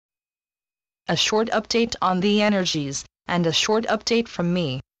a short update on the energies, and a short update from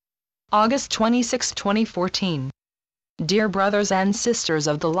me. August 26, 2014. Dear brothers and sisters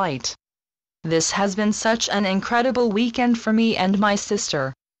of the light. This has been such an incredible weekend for me and my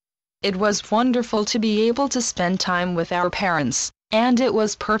sister. It was wonderful to be able to spend time with our parents, and it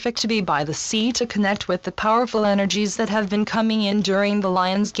was perfect to be by the sea to connect with the powerful energies that have been coming in during the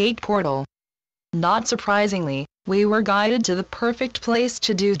Lion's Gate portal. Not surprisingly, we were guided to the perfect place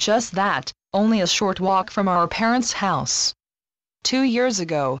to do just that, only a short walk from our parents' house. 2 years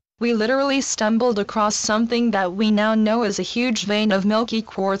ago, we literally stumbled across something that we now know as a huge vein of milky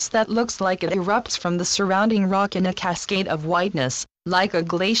quartz that looks like it erupts from the surrounding rock in a cascade of whiteness, like a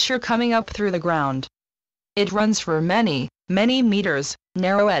glacier coming up through the ground. It runs for many, many meters,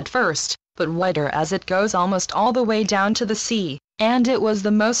 narrow at first, but wider as it goes almost all the way down to the sea, and it was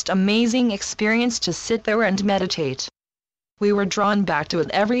the most amazing experience to sit there and meditate. We were drawn back to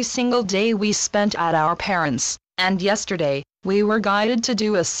it every single day we spent at our parents', and yesterday, we were guided to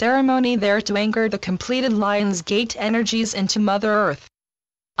do a ceremony there to anchor the completed Lion's Gate energies into Mother Earth.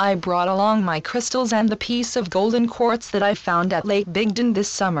 I brought along my crystals and the piece of golden quartz that I found at Lake Bigden this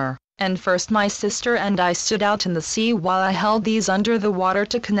summer, and first my sister and I stood out in the sea while I held these under the water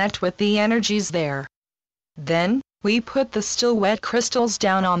to connect with the energies there. Then, we put the still wet crystals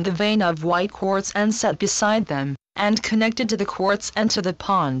down on the vein of white quartz and sat beside them, and connected to the quartz and to the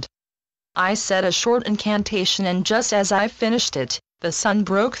pond. I said a short incantation, and just as I finished it, the sun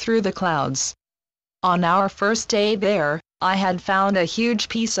broke through the clouds. On our first day there, I had found a huge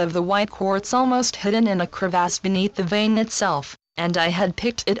piece of the white quartz almost hidden in a crevasse beneath the vein itself, and I had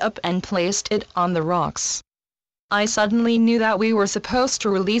picked it up and placed it on the rocks. I suddenly knew that we were supposed to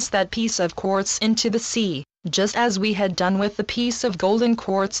release that piece of quartz into the sea, just as we had done with the piece of golden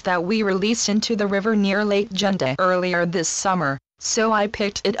quartz that we released into the river near Lake Junda earlier this summer. So I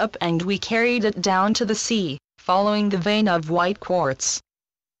picked it up and we carried it down to the sea, following the vein of white quartz.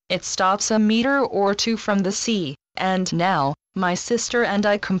 It stops a meter or two from the sea, and now, my sister and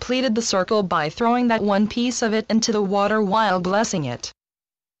I completed the circle by throwing that one piece of it into the water while blessing it.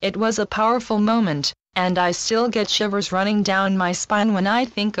 It was a powerful moment, and I still get shivers running down my spine when I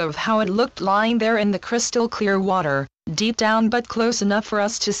think of how it looked lying there in the crystal clear water, deep down but close enough for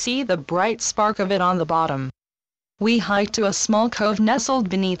us to see the bright spark of it on the bottom. We hiked to a small cove nestled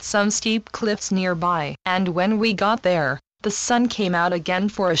beneath some steep cliffs nearby, and when we got there, the sun came out again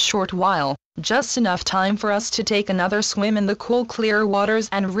for a short while, just enough time for us to take another swim in the cool clear waters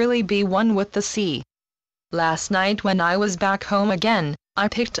and really be one with the sea. Last night when I was back home again, I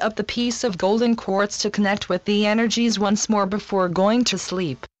picked up the piece of golden quartz to connect with the energies once more before going to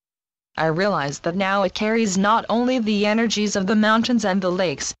sleep. I realized that now it carries not only the energies of the mountains and the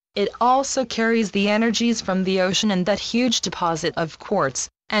lakes, it also carries the energies from the ocean and that huge deposit of quartz,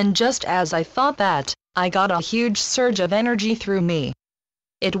 and just as I thought that, I got a huge surge of energy through me.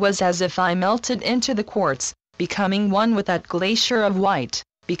 It was as if I melted into the quartz, becoming one with that glacier of white,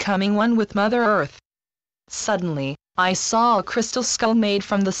 becoming one with Mother Earth. Suddenly, I saw a crystal skull made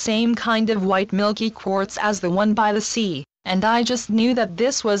from the same kind of white milky quartz as the one by the sea, and I just knew that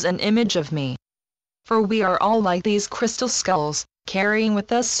this was an image of me. For we are all like these crystal skulls, carrying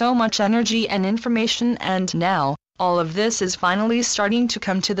with us so much energy and information, and now, all of this is finally starting to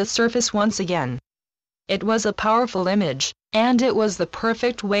come to the surface once again. It was a powerful image, and it was the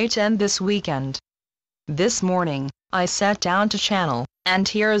perfect way to end this weekend. This morning, I sat down to channel, and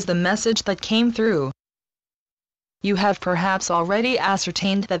here is the message that came through. You have perhaps already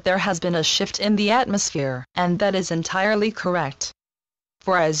ascertained that there has been a shift in the atmosphere, and that is entirely correct.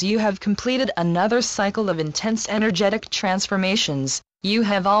 For as you have completed another cycle of intense energetic transformations, you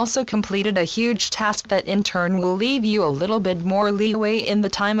have also completed a huge task that in turn will leave you a little bit more leeway in the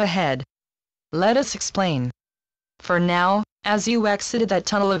time ahead. Let us explain. For now, as you exited that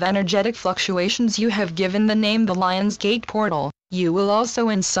tunnel of energetic fluctuations you have given the name the Lion's Gate portal, you will also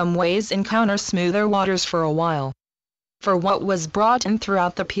in some ways encounter smoother waters for a while. For what was brought in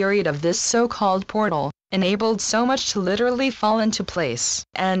throughout the period of this so-called portal, enabled so much to literally fall into place,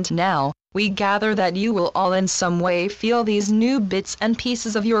 and now, we gather that you will all in some way feel these new bits and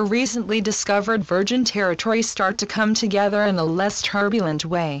pieces of your recently discovered virgin territory start to come together in a less turbulent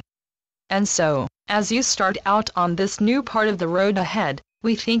way. And so, as you start out on this new part of the road ahead,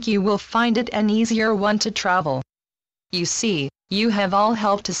 we think you will find it an easier one to travel. You see, you have all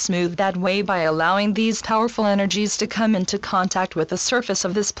helped to smooth that way by allowing these powerful energies to come into contact with the surface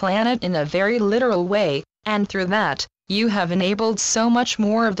of this planet in a very literal way, and through that, you have enabled so much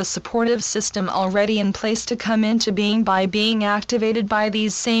more of the supportive system already in place to come into being by being activated by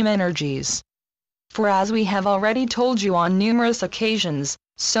these same energies. For as we have already told you on numerous occasions,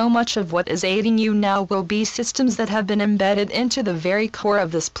 so much of what is aiding you now will be systems that have been embedded into the very core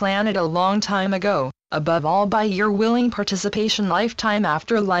of this planet a long time ago, above all by your willing participation lifetime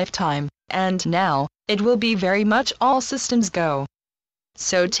after lifetime, and now, it will be very much all systems go.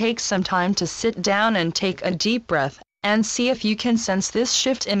 So take some time to sit down and take a deep breath, and see if you can sense this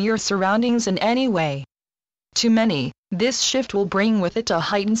shift in your surroundings in any way. To many, this shift will bring with it a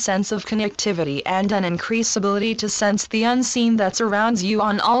heightened sense of connectivity and an increased ability to sense the unseen that surrounds you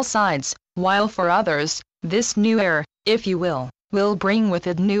on all sides, while for others, this new era, if you will bring with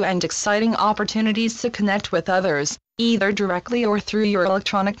it new and exciting opportunities to connect with others, either directly or through your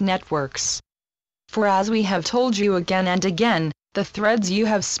electronic networks. For as we have told you again and again, the threads you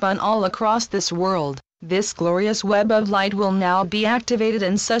have spun all across this world, this glorious web of light will now be activated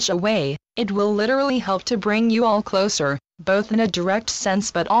in such a way, it will literally help to bring you all closer, both in a direct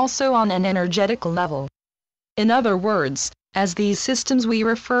sense but also on an energetic level. In other words, as these systems we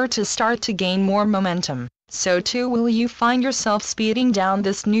refer to start to gain more momentum, so too will you find yourself speeding down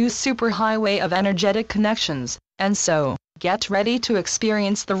this new superhighway of energetic connections, and so, get ready to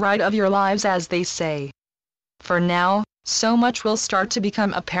experience the ride of your lives as they say. For now, so much will start to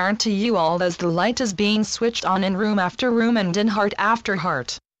become apparent to you all as the light is being switched on in room after room and in heart after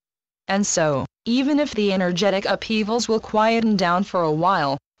heart. And so, even if the energetic upheavals will quieten down for a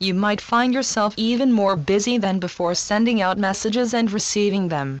while, you might find yourself even more busy than before sending out messages and receiving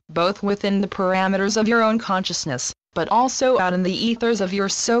them, both within the parameters of your own consciousness, but also out in the ethers of your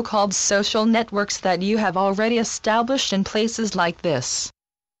so-called social networks that you have already established in places like this.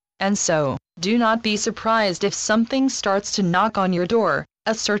 And so, do not be surprised if something starts to knock on your door,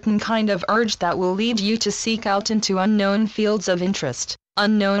 a certain kind of urge that will lead you to seek out into unknown fields of interest,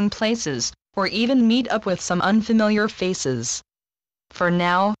 unknown places, or even meet up with some unfamiliar faces. For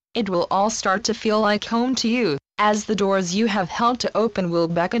now, it will all start to feel like home to you, as the doors you have held to open will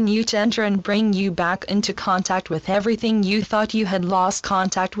beckon you to enter and bring you back into contact with everything you thought you had lost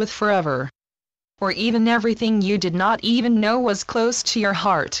contact with forever. Or even everything you did not even know was close to your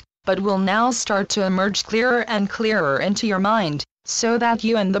heart, but will now start to emerge clearer and clearer into your mind, so that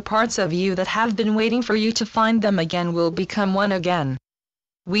you and the parts of you that have been waiting for you to find them again will become one again.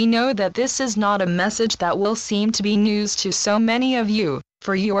 We know that this is not a message that will seem to be news to so many of you,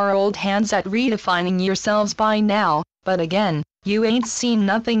 for you are old hands at redefining yourselves by now, but again, you ain't seen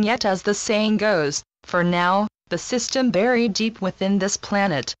nothing yet as the saying goes, for now, the system buried deep within this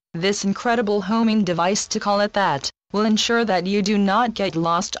planet, this incredible homing device to call it that, will ensure that you do not get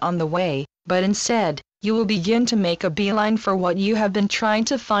lost on the way, but instead, you will begin to make a beeline for what you have been trying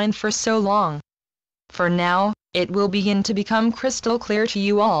to find for so long. For now, it will begin to become crystal clear to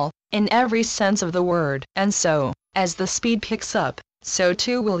you all, in every sense of the word. And so, as the speed picks up, so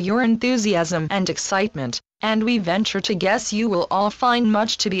too will your enthusiasm and excitement, and we venture to guess you will all find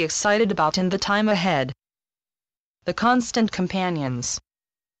much to be excited about in the time ahead. The Constant Companions.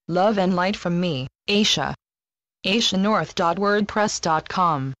 Love and light from me, Aisha.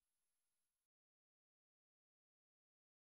 AishaNorth.wordpress.com